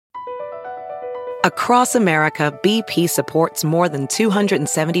Across America, BP supports more than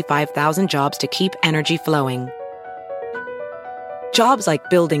 275,000 jobs to keep energy flowing. Jobs like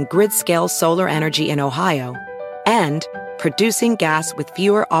building grid-scale solar energy in Ohio and producing gas with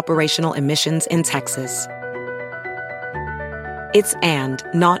fewer operational emissions in Texas. It's and,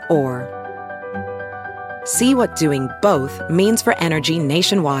 not or. See what doing both means for energy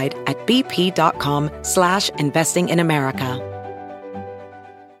nationwide at bp.com/investing in America.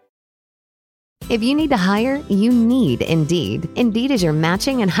 If you need to hire, you need Indeed. Indeed is your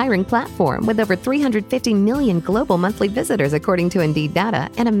matching and hiring platform with over 350 million global monthly visitors according to Indeed data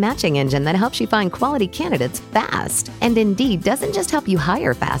and a matching engine that helps you find quality candidates fast. And Indeed doesn't just help you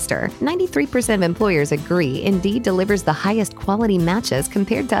hire faster. 93% of employers agree Indeed delivers the highest quality matches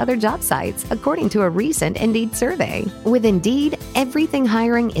compared to other job sites, according to a recent Indeed survey. With Indeed, everything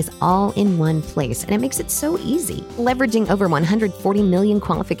hiring is all in one place, and it makes it so easy. Leveraging over 140 million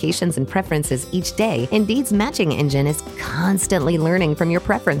qualifications and preferences each day, Indeed's matching engine is constantly learning from your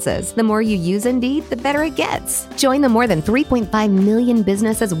preferences. The more you use Indeed, the better it gets. Join the more than 3.5 million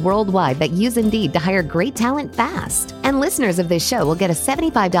businesses worldwide that use Indeed to hire great talent fast. And listeners of this show will get a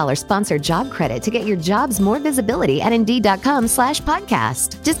 $75 sponsored job credit to get your jobs more visibility at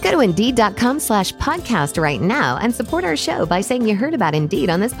Indeed.com/podcast. Just go to Indeed.com/podcast right now and support our show by saying you heard about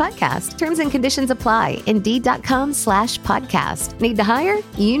Indeed on this podcast. Terms and conditions apply. Indeed.com/podcast. Need to hire?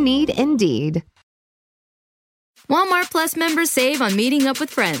 You need Indeed. Walmart Plus members save on meeting up with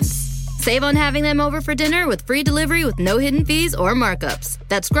friends. Save on having them over for dinner with free delivery with no hidden fees or markups.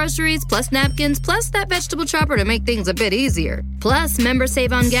 That's groceries, plus napkins, plus that vegetable chopper to make things a bit easier. Plus, members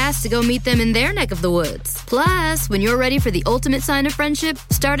save on gas to go meet them in their neck of the woods. Plus, when you're ready for the ultimate sign of friendship,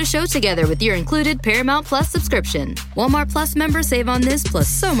 start a show together with your included Paramount Plus subscription. Walmart Plus members save on this plus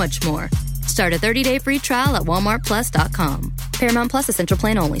so much more. Start a 30-day free trial at walmartplus.com. Paramount Plus Essential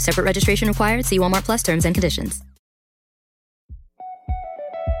Plan only. Separate registration required. See Walmart Plus terms and conditions.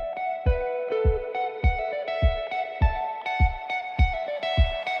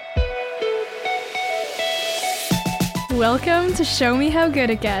 Welcome to Show Me How Good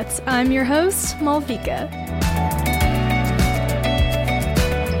It Gets. I'm your host, Malvika.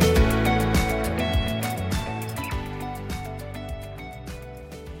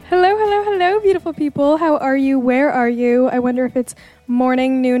 Hello, beautiful people. How are you? Where are you? I wonder if it's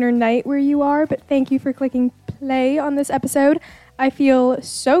morning, noon, or night where you are, but thank you for clicking play on this episode. I feel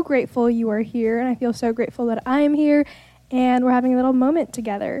so grateful you are here, and I feel so grateful that I am here, and we're having a little moment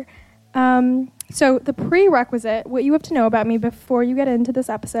together. So the prerequisite, what you have to know about me before you get into this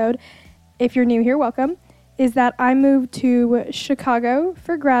episode, if you're new here, welcome, is that I moved to Chicago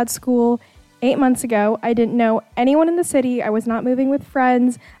for grad school 8 months ago. I didn't know anyone in the city. I was not moving with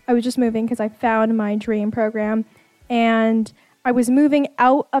friends. I was just moving because I found my dream program. And I was moving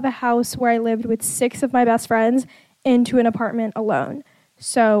out of a house where I lived with 6 of my best friends into an apartment alone.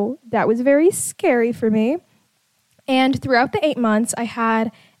 So that was very scary for me. And throughout the 8 months, I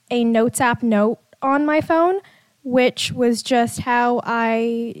had a Notes app note on my phone, which was just how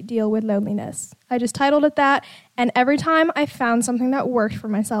I deal with loneliness. I just titled it that, and every time I found something that worked for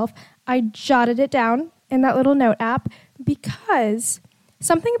myself, I jotted it down in that little note app, because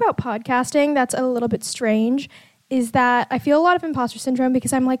something about podcasting that's a little bit strange is that I feel a lot of imposter syndrome,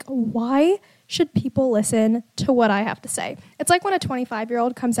 because I'm like, why should people listen to what I have to say? It's like when a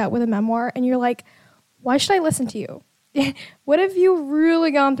 25-year-old comes out with a memoir and you're like, why should I listen to you? What have you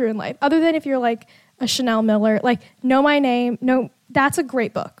really gone through in life? Other than if you're like a Chanel Miller, like Know My Name. No, that's a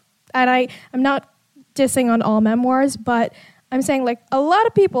great book. And I'm not dissing on all memoirs, but I'm saying like a lot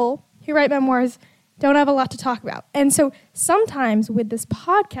of people who write memoirs don't have a lot to talk about. And so sometimes with this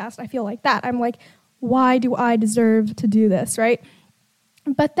podcast, I feel like that. I'm like, why do I deserve to do this, right?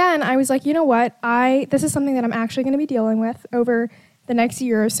 But then I was like, you know what? This is something that I'm actually going to be dealing with over the next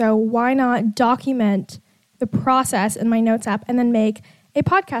year or so. Why not document the process in my Notes app and then make a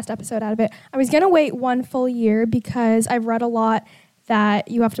podcast episode out of it? I was going to wait 1 full year because I've read a lot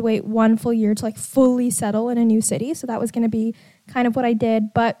that you have to wait 1 full year to like fully settle in a new city. So that was going to be kind of what I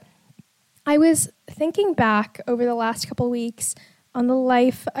did. But I was thinking back over the last couple of weeks on the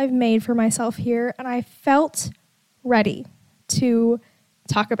life I've made for myself here, and I felt ready to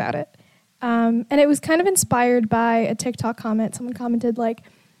talk about it. And it was kind of inspired by a TikTok comment. Someone commented like,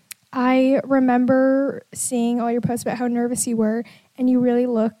 I remember seeing all your posts about how nervous you were, and you really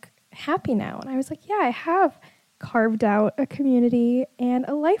look happy now. And I was like, yeah, I have carved out a community and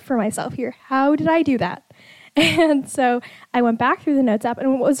a life for myself here. How did I do that? And so I went back through the Notes app,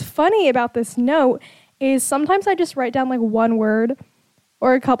 and what was funny about this note is sometimes I just write down like one word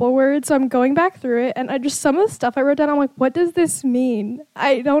or a couple words. So I'm going back through it, and some of the stuff I wrote down, I'm like, what does this mean?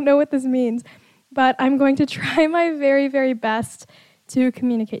 I don't know what this means. but I'm going to try my very, very best to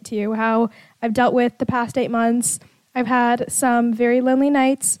communicate to you how I've dealt with the past 8 months. I've had some very lonely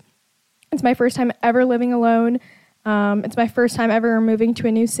nights. It's my first time ever living alone. It's my first time ever moving to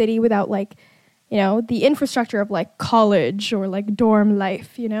a new city without the infrastructure of college or dorm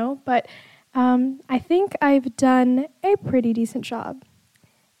life, But I think I've done a pretty decent job.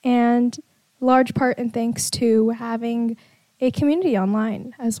 And large part in thanks to having a community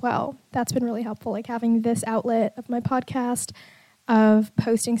online as well. That's been really helpful, having this outlet of my podcast, of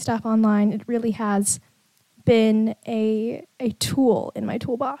posting stuff online. It really has been a tool in my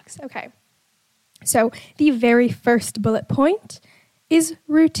toolbox. Okay. So the very first bullet point is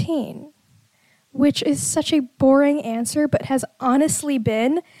routine, which is such a boring answer, but has honestly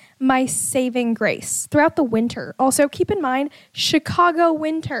been my saving grace throughout the winter. Also, keep in mind, Chicago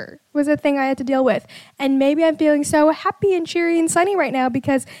winter was a thing I had to deal with. And maybe I'm feeling so happy and cheery and sunny right now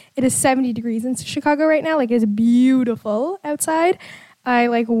because it is 70 degrees in Chicago right now. It's beautiful outside. I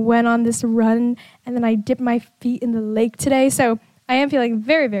went on this run and then I dipped my feet in the lake today. So I am feeling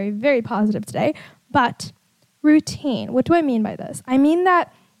very, very, very positive today. But routine, what do I mean by this? I mean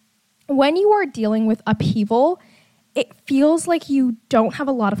that when you are dealing with upheaval, it feels like you don't have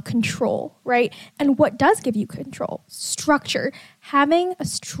a lot of control, right? And what does give you control? Structure. Having a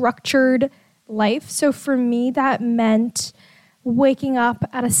structured life. So for me, that meant waking up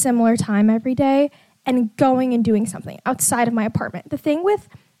at a similar time every day and going and doing something outside of my apartment. The thing with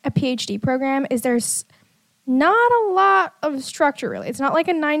a PhD program is there's not a lot of structure, really. It's not like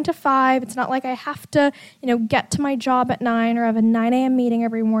a 9 to 5. It's not like I have to, get to my job at 9 or have a 9 a.m. meeting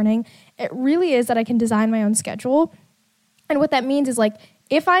every morning. It really is that I can design my own schedule. And what that means is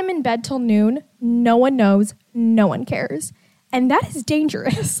if I'm in bed till noon, no one knows, no one cares. And that is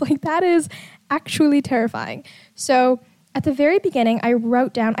dangerous. That is actually terrifying. So at the very beginning, I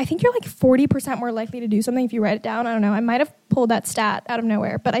wrote down, I think you're 40% more likely to do something if you write it down. I don't know. I might have pulled that stat out of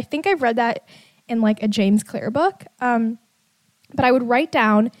nowhere, but I think I've read that in a James Clear book. But I would write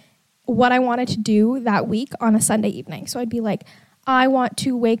down what I wanted to do that week on a Sunday evening. So I'd be I want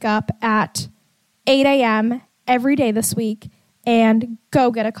to wake up at 8 a.m. every day this week and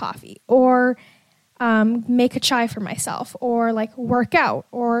go get a coffee or make a chai for myself or work out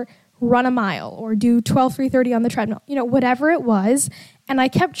or run a mile or do 3:30 on the treadmill, whatever it was. And I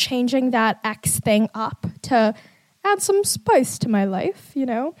kept changing that X thing up to add some spice to my life,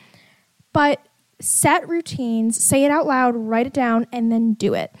 But set routines, say it out loud, write it down, and then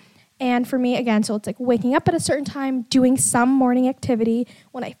do it. And for me, again, so it's waking up at a certain time, doing some morning activity.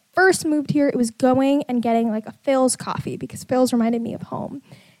 When I first moved here, it was going and getting a Phil's coffee because Phil's reminded me of home.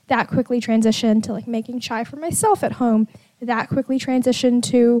 That quickly transitioned to making chai for myself at home. That quickly transitioned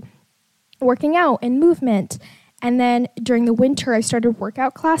to working out and movement. And then during the winter, I started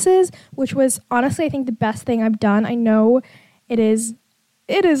workout classes, which was honestly, I think, the best thing I've done. I know it is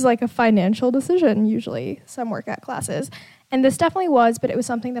a financial decision, usually, some workout classes. And this definitely was, but it was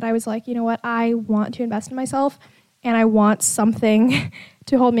something that I was you know what, I want to invest in myself and I want something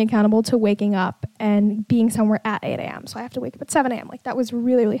to hold me accountable to waking up and being somewhere at 8 a.m. So I have to wake up at 7 a.m. That was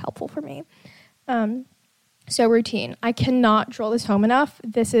really, really helpful for me. So routine. I cannot drill this home enough.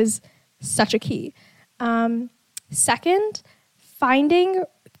 This is such a key. Second,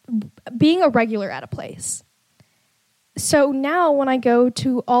 being a regular at a place. So now when I go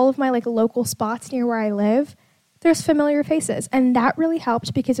to all of my local spots near where I live, there's familiar faces. And that really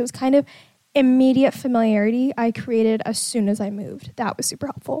helped because it was kind of immediate familiarity I created as soon as I moved. That was super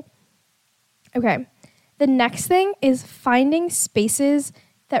helpful. Okay. The next thing is finding spaces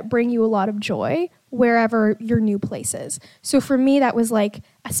that bring you a lot of joy wherever your new place is. So for me, that was a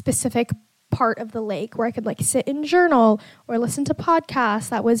specific part of the lake where I could sit and journal or listen to podcasts.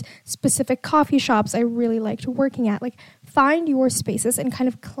 That was specific coffee shops I really liked working at. Find your spaces and kind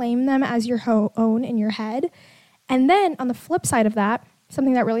of claim them as your own in your head. And then on the flip side of that,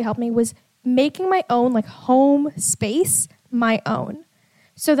 something that really helped me was making my own home space my own.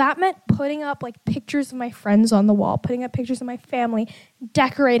 So that meant putting up pictures of my friends on the wall, putting up pictures of my family,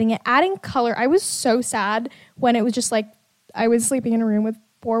 decorating it, adding color. I was so sad when it was just I was sleeping in a room with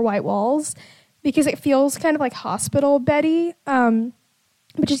 4 white walls because it feels kind of hospital beddy. But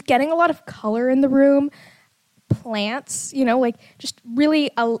just getting a lot of color in the room, plants, just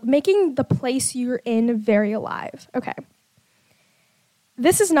really making the place you're in very alive. Okay.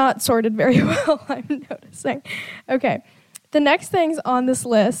 This is not sorted very well, I'm noticing. Okay. The next things on this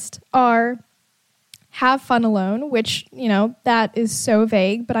list are have fun alone, which, that is so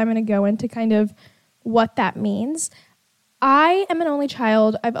vague, but I'm going to go into kind of what that means. I am an only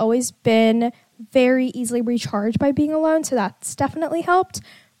child. I've always been very easily recharged by being alone, so that's definitely helped.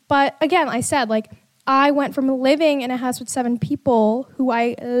 But again, I said, like, I went from living in a house with 7 people who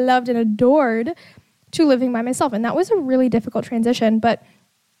I loved and adored to living by myself. And that was a really difficult transition, but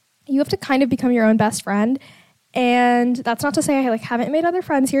you have to kind of become your own best friend. And that's not to say I like haven't made other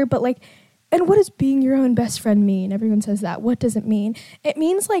friends here, but like, and what does being your own best friend mean? Everyone says that. What does it mean? It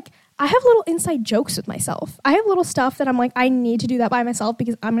means like I have little inside jokes with myself. I have little stuff that I'm like, I need to do that by myself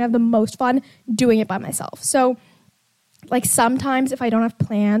because I'm gonna have the most fun doing it by myself. So like sometimes if I don't have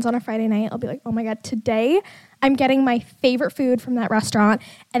plans on a Friday night, I'll be like, oh my God, today I'm getting my favorite food from that restaurant,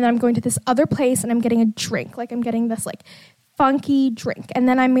 and then I'm going to this other place and I'm getting a drink. Like I'm getting this like funky drink, and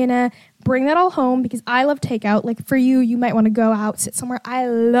then I'm gonna bring that all home because I love takeout. Like for you, you might want to go out, sit somewhere. I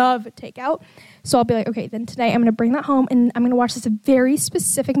love takeout. So I'll be like, okay, then today I'm gonna bring that home and I'm gonna watch this very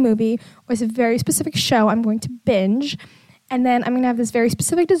specific movie or this very specific show I'm going to binge. And then I'm gonna have this very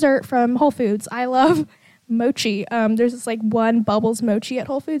specific dessert from Whole Foods. I love mochi. There's this like one Bubbles mochi at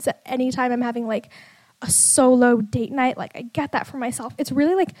Whole Foods that anytime I'm having like a solo date night, like I get that for myself. It's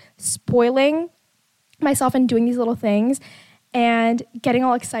really like spoiling myself and doing these little things and getting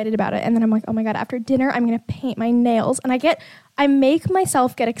all excited about it. And then I'm like, oh my God, after dinner, I'm going to paint my nails. And I make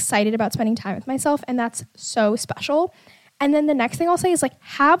myself get excited about spending time with myself. And that's so special. And then the next thing I'll say is like,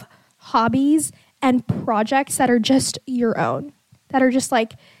 have hobbies and projects that are just your own, that are just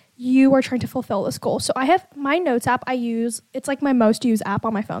like, you are trying to fulfill this goal. So I have my notes app I use. It's like my most used app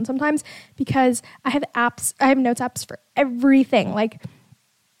on my phone sometimes because I have notes apps for everything. Like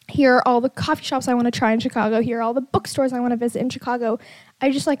here are all the coffee shops I want to try in Chicago. Here are all the bookstores I want to visit in Chicago. I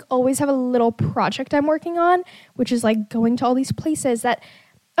just like always have a little project I'm working on, which is like going to all these places that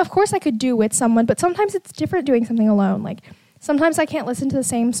of course I could do with someone, but sometimes it's different doing something alone. Like sometimes I can't listen to the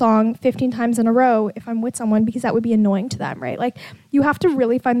same song 15 times in a row if I'm with someone because that would be annoying to them, right? Like you have to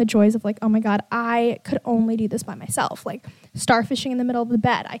really find the joys of like, oh my God, I could only do this by myself. Like starfishing in the middle of the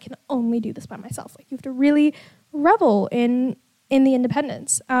bed, I can only do this by myself. Like you have to really revel in the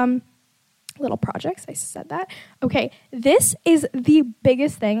independence. Little projects, I said that. Okay, this is the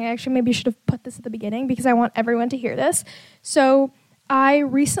biggest thing. Actually, maybe you should have put this at the beginning because I want everyone to hear this. So I'm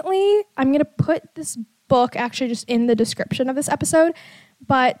going to put this book actually just in the description of this episode,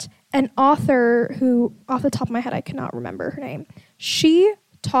 but an author who off the top of my head I cannot remember her name, she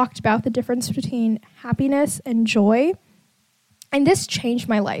talked about the difference between happiness and joy, and this changed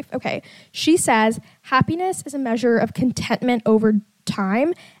my life. Okay, she says happiness is a measure of contentment over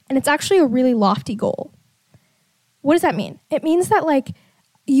time, and it's actually a really lofty goal. What does that mean? It means that like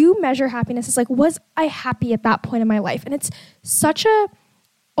you measure happiness as like, was I happy at that point in my life? And it's such a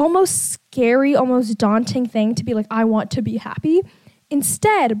almost scary, almost daunting thing to be like, I want to be happy.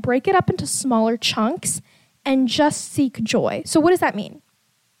 Instead, break it up into smaller chunks and just seek joy. So what does that mean?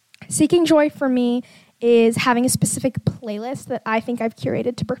 Seeking joy for me is having a specific playlist that I think I've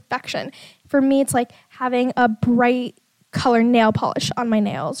curated to perfection. For me, it's like having a bright color nail polish on my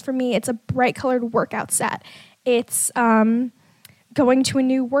nails. For me, it's a bright colored workout set. It's going to a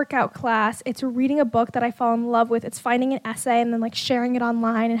new workout class. It's reading a book that I fall in love with. It's finding an essay and then like sharing it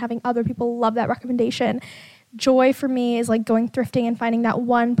online and having other people love that recommendation. Joy for me is like going thrifting and finding that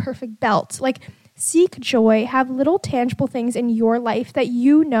one perfect belt. Like seek joy, have little tangible things in your life that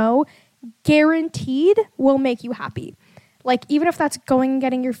you know guaranteed will make you happy. Like even if that's going and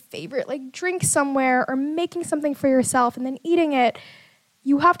getting your favorite like drink somewhere or making something for yourself and then eating it,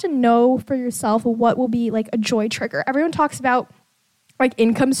 you have to know for yourself what will be like a joy trigger. Everyone talks about like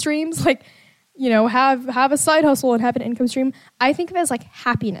income streams, like, you know, have a side hustle and have an income stream. I think of it as like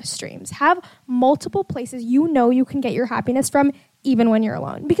happiness streams. Have multiple places you know you can get your happiness from even when you're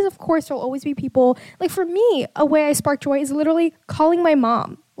alone. Because of course there'll always be people, like for me, a way I spark joy is literally calling my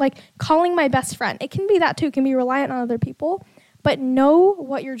mom, like calling my best friend. It can be that too, it can be reliant on other people, but know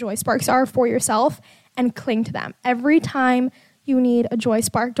what your joy sparks are for yourself and cling to them. Every time you need a joy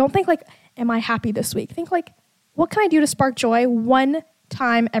spark, don't think like, am I happy this week? Think like, what can I do to spark joy one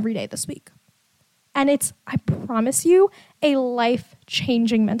time every day this week? And it's, I promise you, a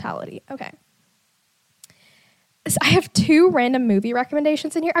life-changing mentality. Okay. So I have 2 random movie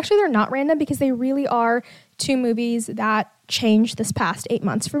recommendations in here. Actually, they're not random because they really are 2 movies that changed this past 8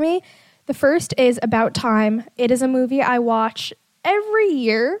 months for me. The first is About Time. It is a movie I watch every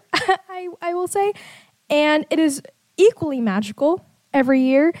year, I will say, and it is equally magical every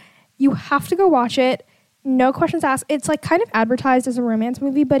year. You have to go watch it. No questions asked. It's like kind of advertised as a romance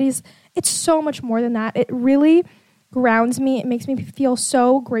movie, but it's so much more than that. It really grounds me. It makes me feel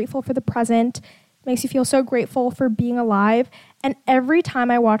so grateful for the present. It makes you feel so grateful for being alive. And every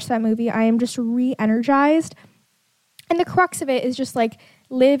time I watch that movie, I am just re-energized. And the crux of it is just like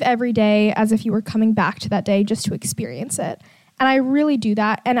live every day as if you were coming back to that day just to experience it. And I really do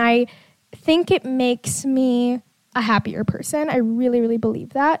that. And I think it makes me a happier person. I really, really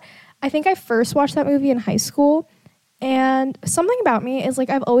believe that. I think I first watched that movie in high school. And something about me is like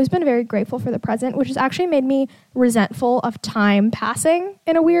I've always been very grateful for the present, which has actually made me resentful of time passing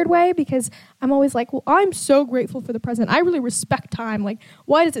in a weird way, because I'm always like, well, I'm so grateful for the present. I really respect time. Like,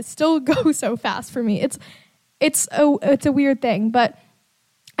 why does it still go so fast for me? It's a weird thing. But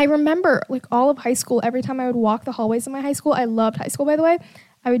I remember like all of high school, every time I would walk the hallways of my high school, I loved high school, by the way,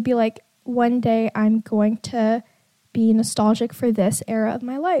 I would be like, one day I'm going to be nostalgic for this era of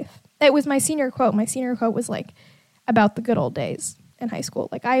my life. It was my senior quote. My senior quote was like, about the good old days in high school.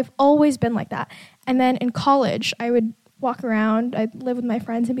 Like, I've always been like that. And then in college, I would walk around, I'd live with my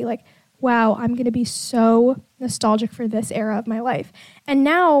friends and be like, wow, I'm going to be so nostalgic for this era of my life. And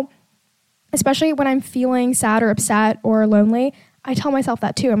now, especially when I'm feeling sad or upset or lonely, I tell myself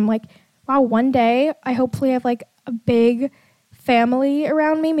that too. I'm like, wow, one day I hopefully have like a big family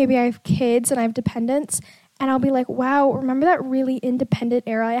around me. Maybe I have kids and I have dependents. And I'll be like, wow, remember that really independent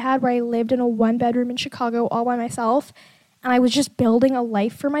era I had where I lived in a 1-bedroom in Chicago all by myself and I was just building a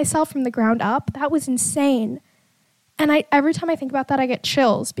life for myself from the ground up? That was insane. And every time I think about that, I get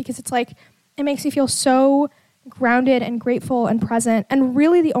chills, because it's like, it makes me feel so grounded and grateful and present. And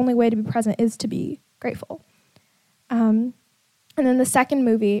really the only way to be present is to be grateful. And then the second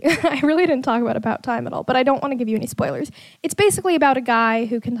movie, I really didn't talk about time at all, but I don't want to give you any spoilers. It's basically about a guy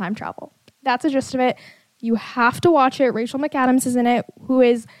who can time travel. That's the gist of it. You have to watch it. Rachel McAdams is in it, who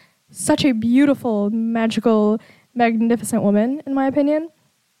is such a beautiful, magical, magnificent woman, in my opinion.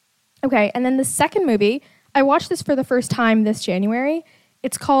 Okay, and then the second movie, I watched this for the first time this January.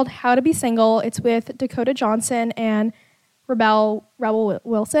 It's called How to Be Single. It's with Dakota Johnson and Rebel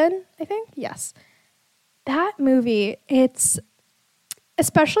Wilson, I think. Yes. That movie, it's,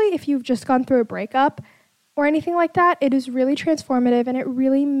 especially if you've just gone through a breakup or anything like that, it is really transformative, and it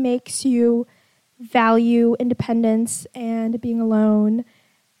really makes you value independence and being alone.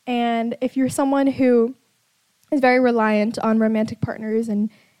 And if you're someone who is very reliant on romantic partners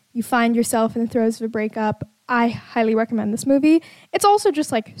and you find yourself in the throes of a breakup, I highly recommend this movie. It's also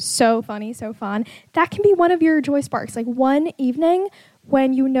just like so funny, so fun. That can be one of your joy sparks. Like one evening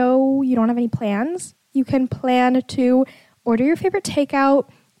when you know you don't have any plans, you can plan to order your favorite takeout,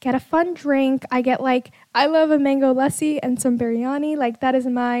 get a fun drink. I love a mango lassi and some biryani. Like that is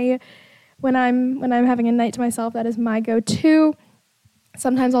my, when I'm having a night to myself, that is my go-to.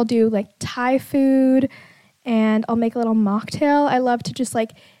 Sometimes I'll do like Thai food and I'll make a little mocktail. I love to just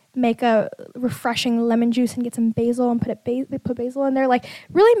like make a refreshing lemon juice and get some basil and put basil in there. Like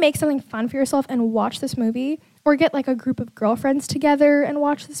really make something fun for yourself and watch this movie, or get like a group of girlfriends together and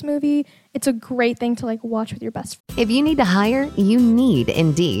watch this movie. It's a great thing to like watch with your best friend. If you need to hire, you need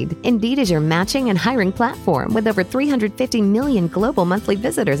Indeed. Indeed is your matching and hiring platform with over 350 million global monthly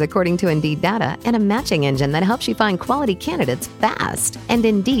visitors, according to Indeed data, and a matching engine that helps you find quality candidates fast. And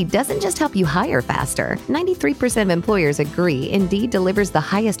Indeed doesn't just help you hire faster. 93% of employers agree Indeed delivers the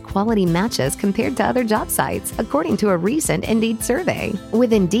highest quality matches compared to other job sites, according to a recent Indeed survey.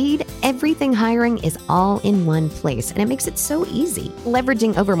 With Indeed, everything hiring is all in one place, and it makes it so easy.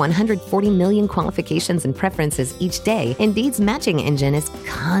 Leveraging over 140 million qualifications and preferences each day, Indeed's matching engine is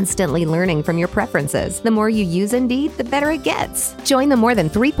constantly learning from your preferences. The more you use Indeed, the better it gets. Join the more than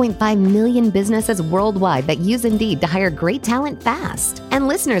 3.5 million businesses worldwide that use Indeed to hire great talent fast. And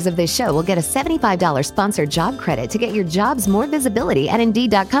listeners of this show will get a $75 sponsored job credit to get your jobs more visibility at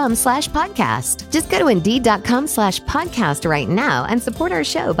Indeed.com/podcast. Just go to Indeed.com/podcast right now and support our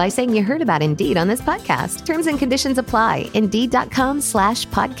show by saying you heard about Indeed on this podcast. Terms and conditions apply.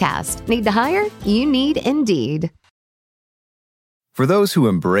 Indeed.com/podcast. Need to hire? You need Indeed. For those who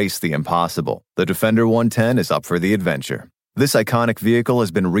embrace the impossible, the Defender 110 is up for the adventure. This iconic vehicle has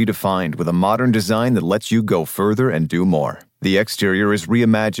been redefined with a modern design that lets you go further and do more. The exterior is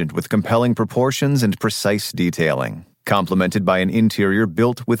reimagined with compelling proportions and precise detailing, complemented by an interior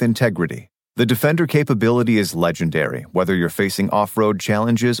built with integrity. The Defender capability is legendary. Whether you're facing off-road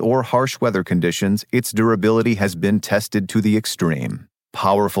challenges or harsh weather conditions, its durability has been tested to the extreme.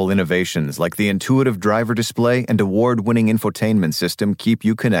 Powerful innovations like the intuitive driver display and award-winning infotainment system keep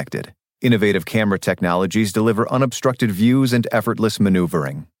you connected. Innovative camera technologies deliver unobstructed views and effortless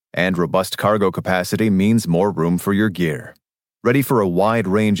maneuvering. And robust cargo capacity means more room for your gear. Ready for a wide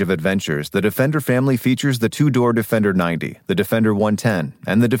range of adventures, the Defender family features the two-door Defender 90, the Defender 110,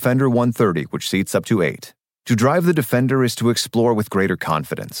 and the Defender 130, which seats up to 8. To drive the Defender is to explore with greater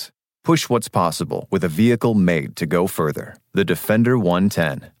confidence. Push what's possible with a vehicle made to go further. The Defender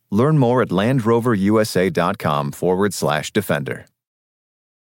 110. Learn more at LandRoverUSA.com/Defender.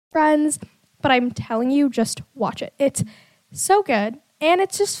 Friends, but I'm telling you, just watch it. It's So good. And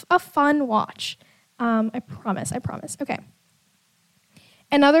it's just a fun watch. I promise. Okay.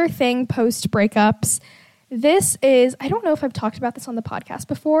 Another thing post breakups. This is, I don't know if I've talked about this on the podcast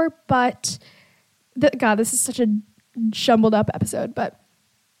before, but God, this is such a jumbled up episode. But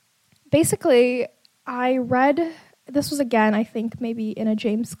basically, I read, this was again, I think maybe in a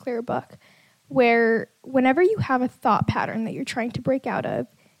James Clear book, where whenever you have a thought pattern that you're trying to break out of,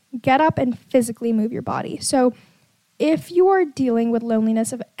 get up and physically move your body. So if you are dealing with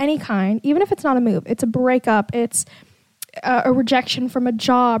loneliness of any kind, even if it's not a move, it's a breakup, it's a rejection from a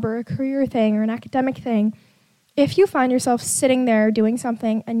job or a career thing or an academic thing, if you find yourself sitting there doing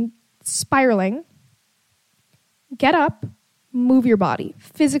something and spiraling, get up, move your body,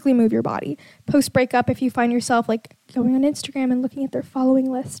 physically move your body. Post breakup, if you find yourself like going on Instagram and looking at their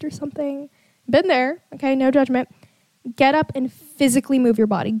following list or something, been there, okay, no judgment. Get up and physically move your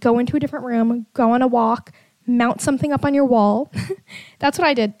body. Go into a different room, go on a walk, mount something up on your wall. That's what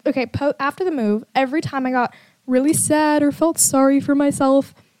I did. Okay, after the move, every time I got really sad or felt sorry for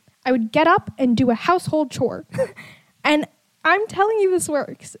myself, I would get up and do a household chore. And I'm telling you, this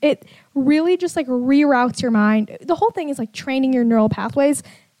works. It really just like reroutes your mind. The whole thing is like training your neural pathways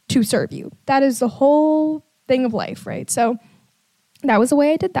to serve you. That is the whole thing of life, right? So that was the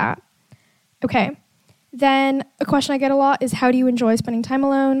way I did that. Okay. Then a question I get a lot is, how do you enjoy spending time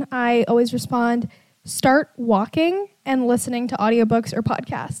alone? I always respond, start walking and listening to audiobooks or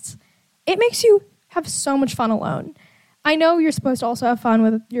podcasts. It makes you have so much fun alone. I know you're supposed to also have fun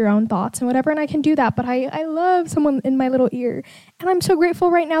with your own thoughts and whatever, and I can do that, but I love someone in my little ear. And I'm so grateful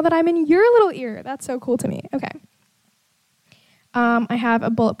right now that I'm in your little ear. That's so cool to me. Okay. I have a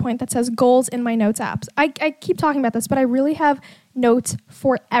bullet point that says goals in my notes apps. I keep talking about this, but I really have notes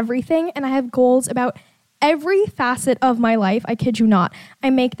for everything, and I have goals about every facet of my life. I kid you not.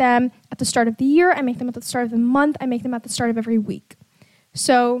 I make them at the start of the year. I make them at the start of the month. I make them at the start of every week.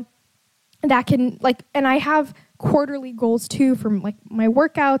 So that can and I have quarterly goals too from like my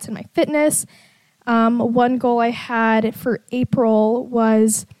workouts and my fitness. One goal I had for April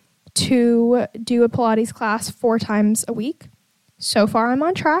was to do a Pilates class 4 times a week. So far I'm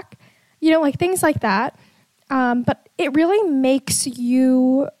on track, like things like that. But it really makes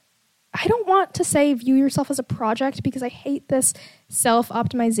you, I don't want to say view yourself as a project, because I hate this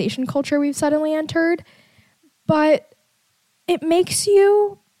self-optimization culture we've suddenly entered, but it makes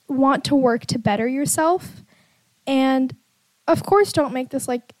you want to work to better yourself. And of course, don't make this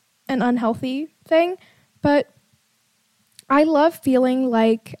like an unhealthy thing, but I love feeling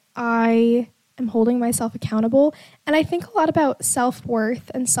like I am holding myself accountable. And I think a lot about self-worth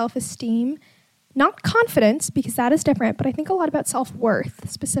and self-esteem. Not confidence, because that is different, but I think a lot about self-worth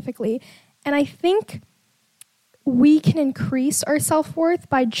specifically. And I think we can increase our self-worth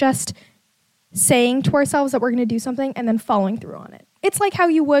by just saying to ourselves that we're going to do something and then following through on it. It's like how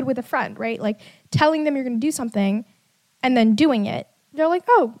you would with a friend, right? Like telling them you're going to do something and then doing it. They're like,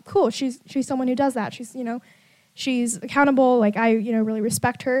 oh, cool. She's someone who does that. She's accountable. Like I, really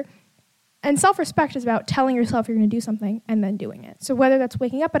respect her. And self-respect is about telling yourself you're going to do something and then doing it. So whether that's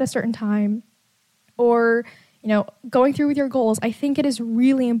waking up at a certain time, or, going through with your goals, I think it is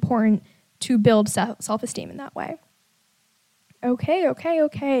really important to build self-esteem in that way.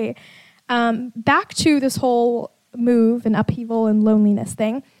 Okay. Back to this whole move and upheaval and loneliness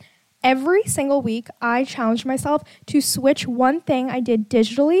thing. Every single week, I challenged myself to switch one thing I did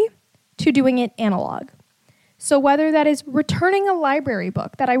digitally to doing it analog. So whether that is returning a library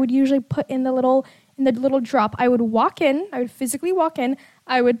book that I would usually put in the little drop, I would physically walk in,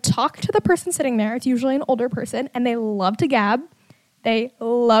 I would talk to the person sitting there. It's usually an older person, and they love to gab. They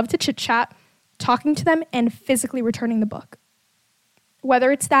love to chit-chat, talking to them and physically returning the book.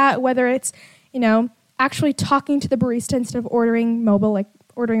 Whether it's actually talking to the barista instead of ordering mobile, like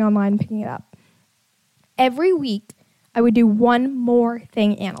ordering online and picking it up. Every week, I would do one more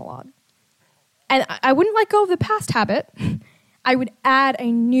thing analog. And I wouldn't let go of the past habit. I would add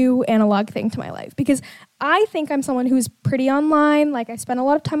a new analog thing to my life, because I think I'm someone who's pretty online. Like I spend a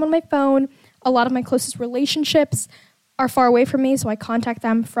lot of time on my phone. A lot of my closest relationships are far away from me, so I contact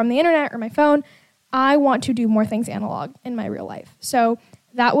them from the internet or my phone. I want to do more things analog in my real life. So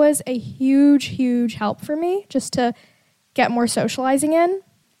that was a huge, huge help for me just to get more socializing in.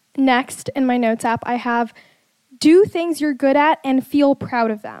 Next, in my notes app, I have do things you're good at and feel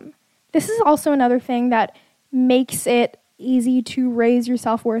proud of them. This is also another thing that makes it easy to raise your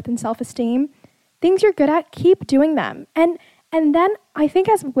self-worth and self-esteem. Things you're good at, keep doing them. And then I think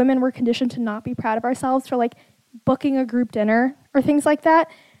as women, we're conditioned to not be proud of ourselves for like booking a group dinner or things like that.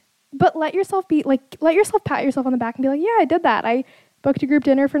 But let yourself pat yourself on the back and be like, yeah, I did that. I booked a group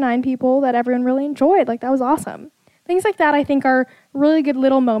dinner for 9 people that everyone really enjoyed. Like that was awesome. Things like that I think are really good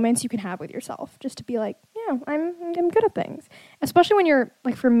little moments you can have with yourself, just to be like, yeah, I'm good at things. Especially when you're,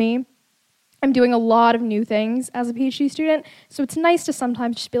 like for me, I'm doing a lot of new things as a PhD student, so it's nice to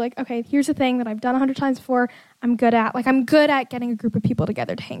sometimes just be like, okay, here's a thing that I've done 100 times before, I'm good at. Like, I'm good at getting a group of people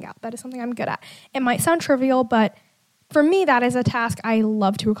together to hang out. That is something I'm good at. It might sound trivial, but for me, that is a task I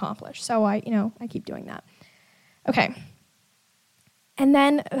love to accomplish. So I keep doing that. Okay. And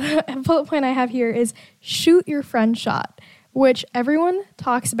then a bullet point I have here is shoot your friend shot, which everyone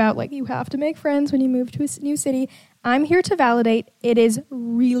talks about, like you have to make friends when you move to a new city. I'm here to validate it is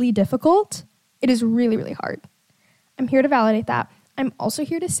really difficult. It is really, really hard. I'm here to validate that. I'm also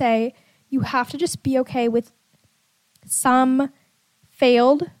here to say you have to just be okay with some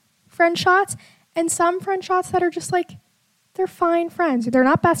failed friend shots and some friend shots that are just like, they're fine friends. They're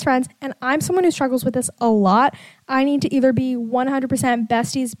not best friends. And I'm someone who struggles with this a lot. I need to either be 100%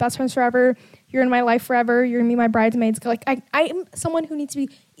 besties, best friends forever. You're in my life forever. You're going to be my bridesmaids. Like I'm someone who needs to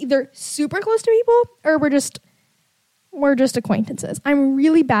be either super close to people or we're just acquaintances. I'm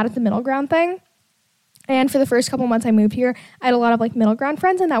really bad at the middle ground thing. And for the first couple months I moved here, I had a lot of like middle ground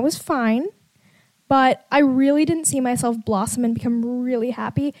friends, and that was fine. But I really didn't see myself blossom and become really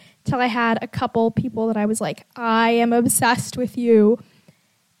happy till I had a couple people that I was like, I am obsessed with you.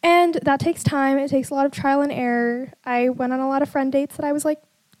 And that takes time. It takes a lot of trial and error. I went on a lot of friend dates that I was like,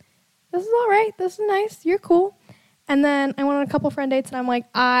 this is all right. This is nice. You're cool. And then I went on a couple friend dates and I'm like,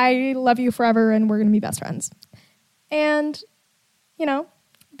 I love you forever and we're going to be best friends. And,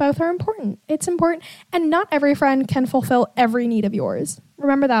 both are important. It's important. And not every friend can fulfill every need of yours.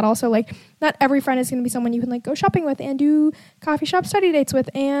 Remember that also. Like, not every friend is going to be someone you can like go shopping with and do coffee shop study dates with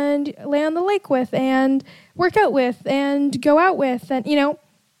and lay on the lake with and work out with and go out with. And,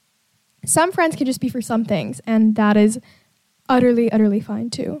 some friends can just be for some things. And that is utterly, utterly fine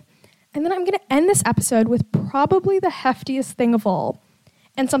too. And then I'm going to end this episode with probably the heftiest thing of all.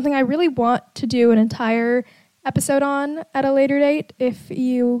 And something I really want to do an entire episode on at a later date, if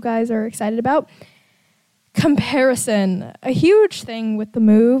you guys are excited about. Comparison. A huge thing with the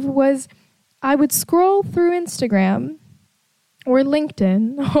move was I would scroll through Instagram or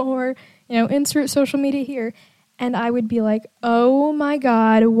LinkedIn or, insert social media here, and I would be like, oh my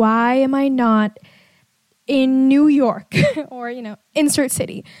God, why am I not in New York? Or, insert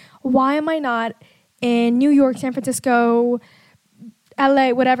city. Why am I not in New York, San Francisco,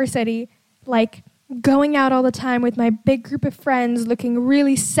 LA, whatever city, like going out all the time with my big group of friends, looking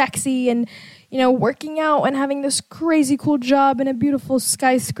really sexy and, working out and having this crazy cool job in a beautiful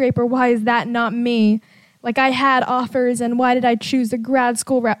skyscraper. Why is that not me? Like, I had offers, and why did I choose the grad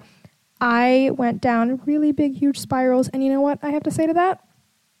school route? I went down really big, huge spirals. And you know what I have to say to that?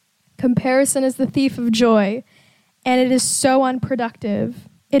 Comparison is the thief of joy. And it is so unproductive.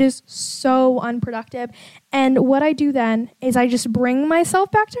 It is so unproductive. And what I do then is I just bring myself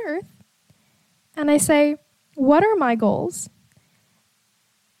back to earth. And I say, what are my goals?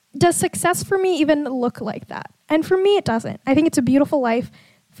 Does success for me even look like that? And for me, it doesn't. I think it's a beautiful life.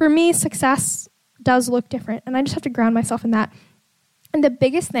 For me, success does look different. And I just have to ground myself in that. And the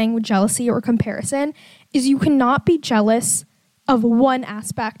biggest thing with jealousy or comparison is you cannot be jealous of one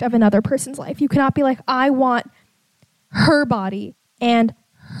aspect of another person's life. You cannot be like, I want her body and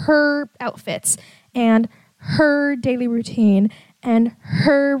her outfits and her daily routine and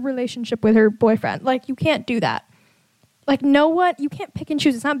her relationship with her boyfriend. Like, you can't do that. Like, you can't pick and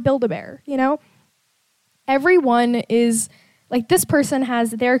choose. It's not Build-A-Bear, Everyone is, like, this person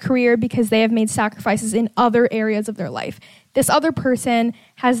has their career because they have made sacrifices in other areas of their life. This other person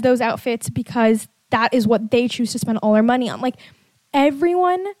has those outfits because that is what they choose to spend all their money on. Like,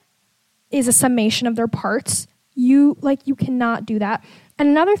 everyone is a summation of their parts. You cannot do that. And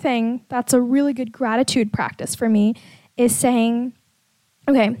another thing that's a really good gratitude practice for me is saying,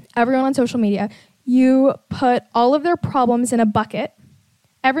 okay, everyone on social media, you put all of their problems in a bucket.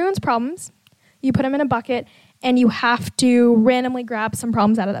 Everyone's problems, you put them in a bucket, and you have to randomly grab some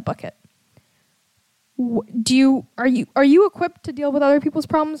problems out of that bucket. Are you equipped to deal with other people's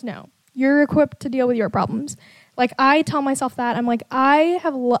problems? No. You're equipped to deal with your problems. Like, I tell myself that. I'm like, I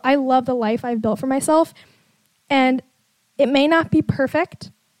love the life I've built for myself, and it may not be perfect,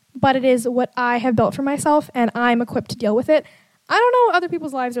 but it is what I have built for myself, and I'm equipped to deal with it. I don't know what other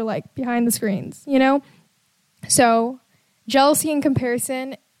people's lives are like behind the screens, So jealousy and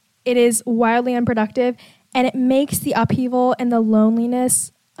comparison, it is wildly unproductive, and it makes the upheaval and the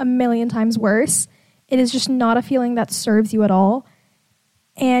loneliness a million times worse. It is just not a feeling that serves you at all,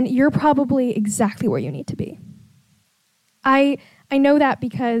 and you're probably exactly where you need to be. I know that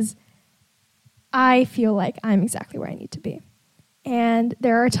because I feel like I'm exactly where I need to be. And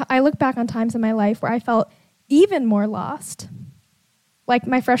I look back on times in my life where I felt even more lost. Like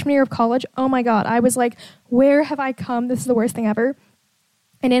my freshman year of college, oh my God, I was like, where have I come? This is the worst thing ever.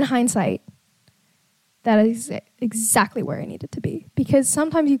 And in hindsight, that is exactly where I needed to be. Because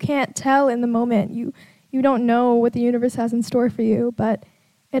sometimes you can't tell in the moment. You don't know what the universe has in store for you, but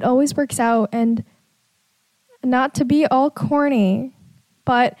it always works out. And not to be all corny,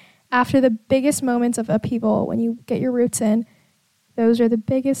 but after the biggest moments of upheaval, when you get your roots in, those are the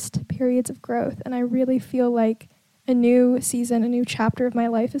biggest periods of growth. And I really feel like a new season, a new chapter of my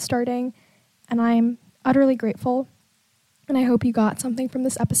life is starting. And I'm utterly grateful. And I hope you got something from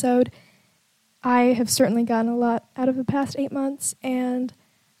this episode. I have certainly gotten a lot out of the past 8 months. And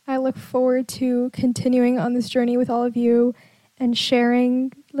I look forward to continuing on this journey with all of you and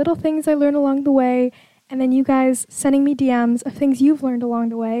sharing little things I learned along the way. And then you guys sending me DMs of things you've learned along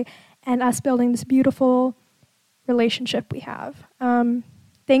the way and us building this beautiful relationship we have.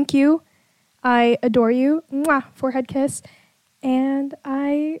 Thank you. I adore you. Mwah, forehead kiss. And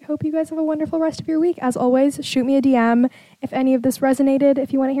I hope you guys have a wonderful rest of your week. As always, shoot me a DM if any of this resonated.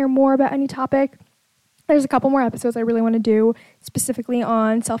 If you want to hear more about any topic, there's a couple more episodes I really want to do specifically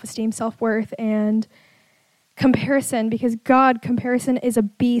on self-esteem, self-worth, and comparison, because God, comparison is a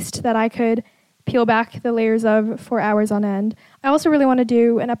beast that I could peel back the layers of for hours on end. I also really want to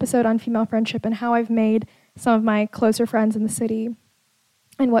do an episode on female friendship and how I've made some of my closer friends in the city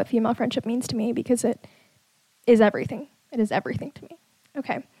and what female friendship means to me, because it is everything. It is everything to me.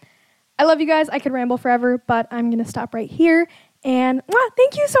 Okay. I love you guys. I could ramble forever, but I'm going to stop right here. And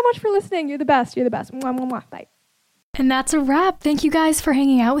thank you so much for listening. You're the best. You're the best. Mwah, mwah, mwah. Bye. And that's a wrap. Thank you guys for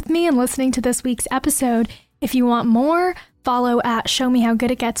hanging out with me and listening to this week's episode. If you want more, follow at Show Me How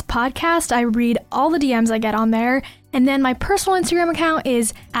Good It Gets podcast. I read all the DMs I get on there. And then my personal Instagram account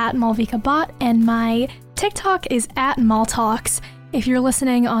is at MalvikaBot, and my TikTok is at MalTalks. If you're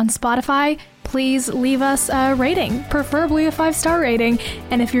listening on Spotify, please leave us a rating, preferably a 5-star rating.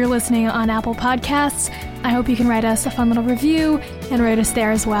 And if you're listening on Apple Podcasts, I hope you can write us a fun little review and rate us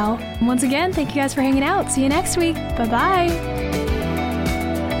there as well. And once again, thank you guys for hanging out. See you next week. Bye-bye.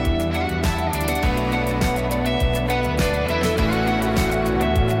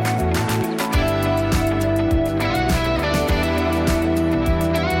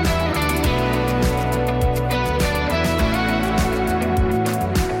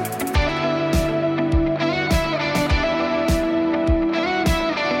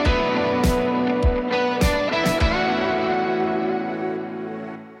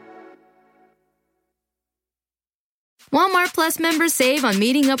 Walmart Plus members save on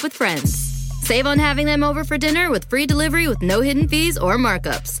meeting up with friends. Save on having them over for dinner with free delivery with no hidden fees or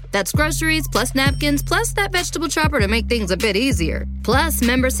markups. That's groceries, plus napkins, plus that vegetable chopper to make things a bit easier. Plus,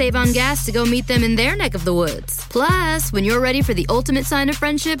 members save on gas to go meet them in their neck of the woods. Plus, when you're ready for the ultimate sign of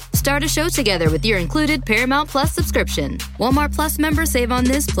friendship, start a show together with your included Paramount Plus subscription. Walmart Plus members save on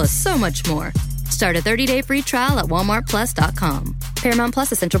this plus so much more. Start a 30-day free trial at walmartplus.com. Paramount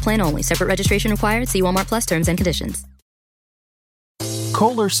Plus Essential Plan only. Separate registration required. See Walmart Plus terms and conditions.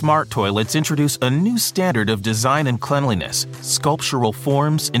 Kohler Smart Toilets introduce a new standard of design and cleanliness, sculptural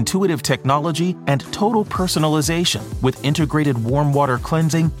forms, intuitive technology, and total personalization with integrated warm water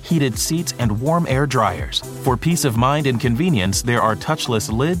cleansing, heated seats, and warm air dryers. For peace of mind and convenience, there are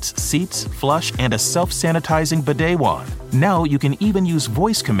touchless lids, seats, flush, and a self-sanitizing bidet wand. Now you can even use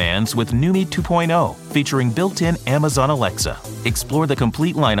voice commands with Numi 2.0, featuring built-in Amazon Alexa. Explore the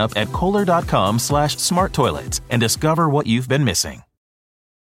complete lineup at kohler.com/smarttoilets and discover what you've been missing.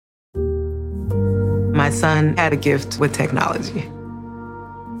 My son had a gift with technology.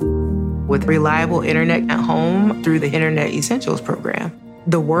 With reliable internet at home through the Internet Essentials program,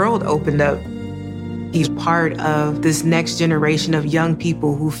 the world opened up. He's part of this next generation of young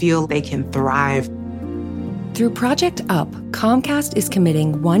people who feel they can thrive. Through Project UP, Comcast is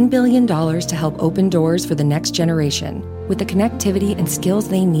committing $1 billion to help open doors for the next generation with the connectivity and skills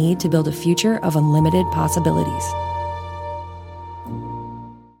they need to build a future of unlimited possibilities.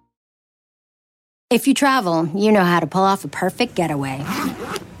 If you travel, you know how to pull off a perfect getaway.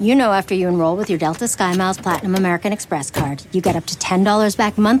 You know after you enroll with your Delta SkyMiles Platinum American Express card, you get up to $10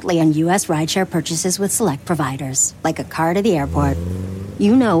 back monthly on U.S. rideshare purchases with select providers, like a car to the airport.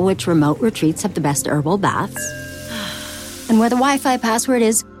 You know which remote retreats have the best herbal baths, and where the Wi-Fi password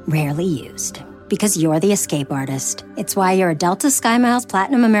is rarely used, because you're the escape artist. It's why you're a Delta SkyMiles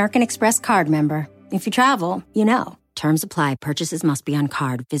Platinum American Express card member. If you travel, you know. Terms apply. Purchases must be on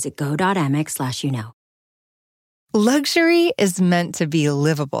card. Visit go.amex/you-know. Luxury is meant to be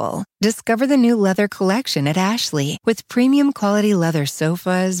livable. Discover the new leather collection at Ashley with premium quality leather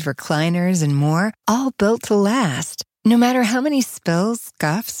sofas, recliners, and more, all built to last. No matter how many spills,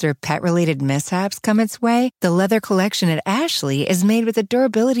 scuffs, or pet-related mishaps come its way, the leather collection at Ashley is made with the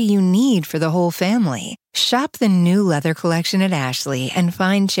durability you need for the whole family. Shop the new leather collection at Ashley and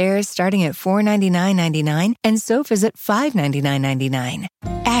find chairs starting at $499.99 and sofas at $599.99.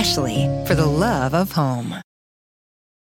 Ashley, for the love of home.